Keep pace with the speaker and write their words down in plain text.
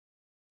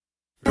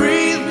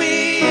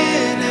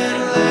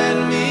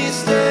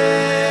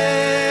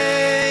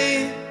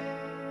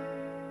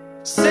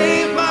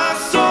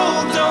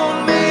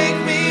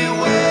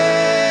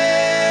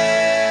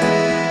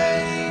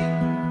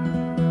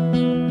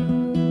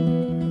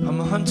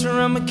hunter,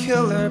 I'm a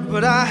killer,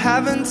 but I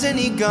haven't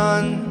any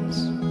guns.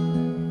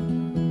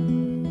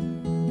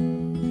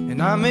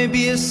 And I may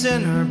be a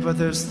sinner, but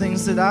there's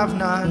things that I've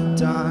not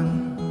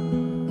done.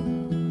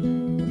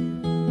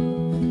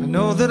 I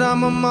know that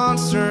I'm a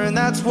monster, and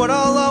that's what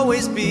I'll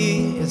always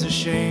be. It's a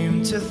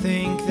shame to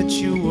think that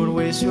you would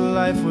waste your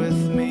life with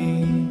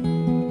me.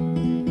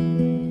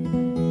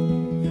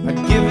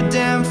 I'd give a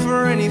damn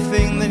for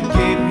anything that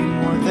gave me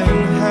more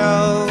than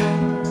hell.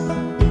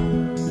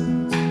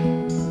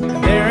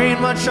 And there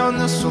ain't much on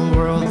this whole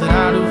world that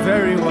I do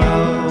very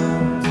well.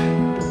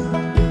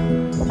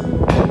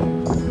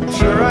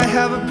 Sure, I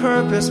have a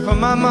purpose, but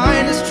my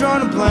mind is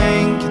drawn a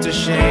blank. It's a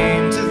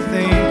shame to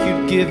think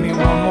you'd give me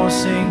one more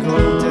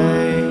single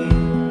day.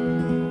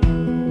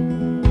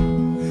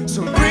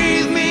 So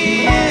breathe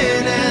me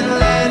in and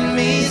let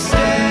me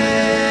stay.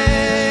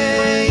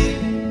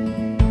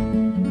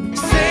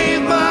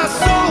 Save my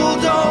soul,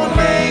 don't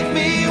make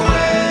me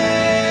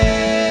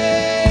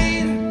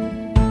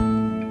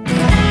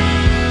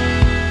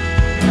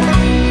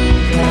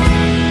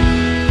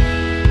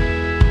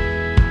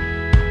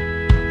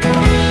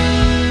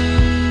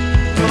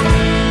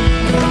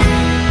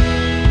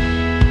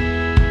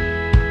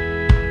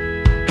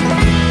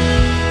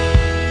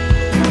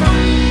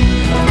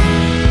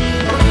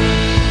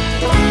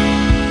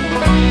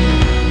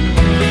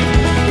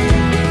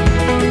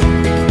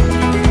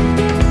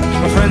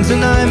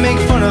and I make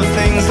fun of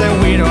things that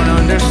we don't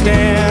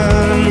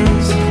understand.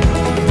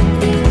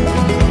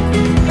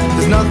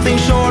 There's nothing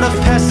short of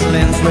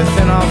pestilence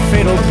within our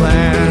fatal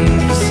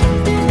plans.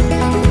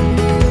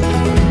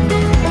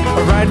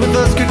 A ride with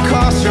us could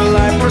cost your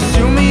life,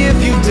 pursue me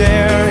if you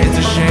dare. It's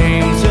a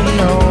shame to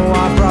know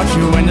I brought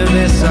you into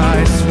this,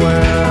 I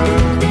swear.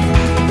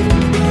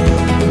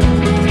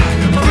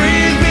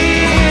 Breathe me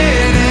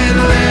in and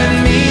let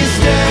me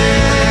stay.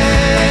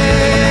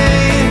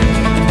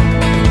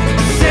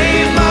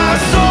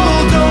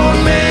 Don't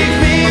make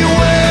me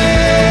wait.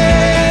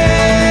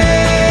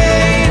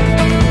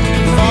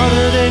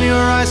 Farther than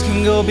your eyes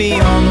can go,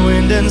 beyond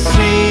wind and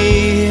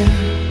sea.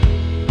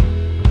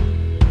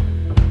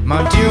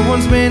 My dear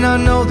ones may not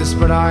know this,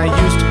 but I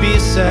used to be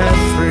set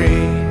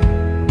free.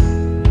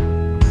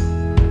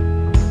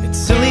 It's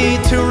silly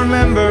to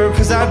remember,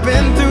 cause I've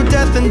been through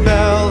death and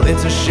bell.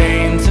 It's a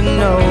shame to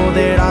know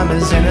that I'm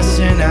as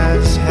innocent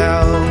as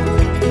hell.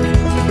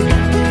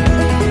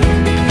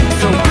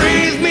 So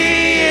breathe me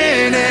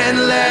and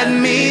let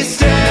me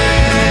stay.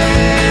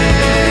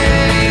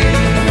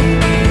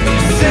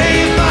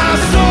 Save my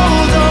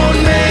soul, don't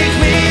make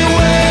me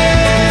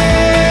wait.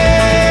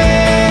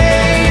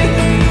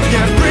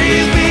 Yeah,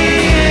 breathe me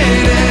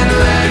in and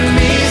let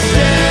me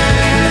stay.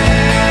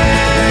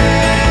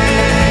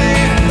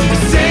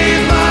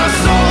 Save my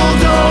soul,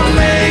 don't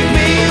make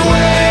me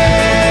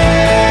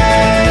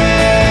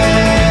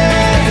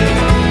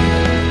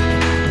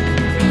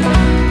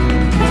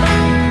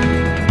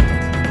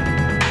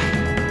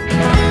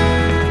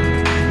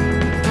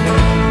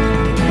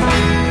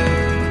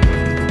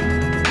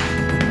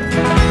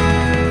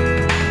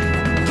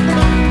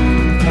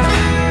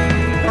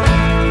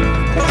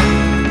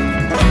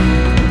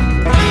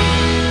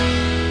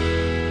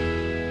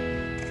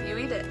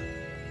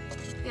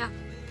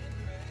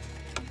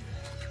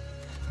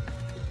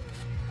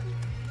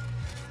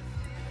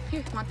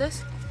Here, want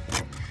this?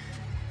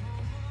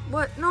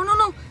 What? No, no,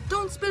 no!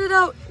 Don't spit it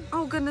out!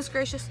 Oh, goodness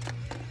gracious.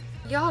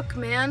 Yuck,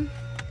 man.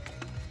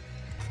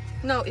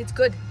 No, it's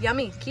good.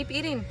 Yummy. Keep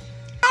eating.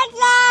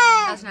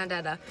 That's not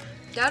Dada.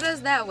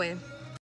 Dada's that way.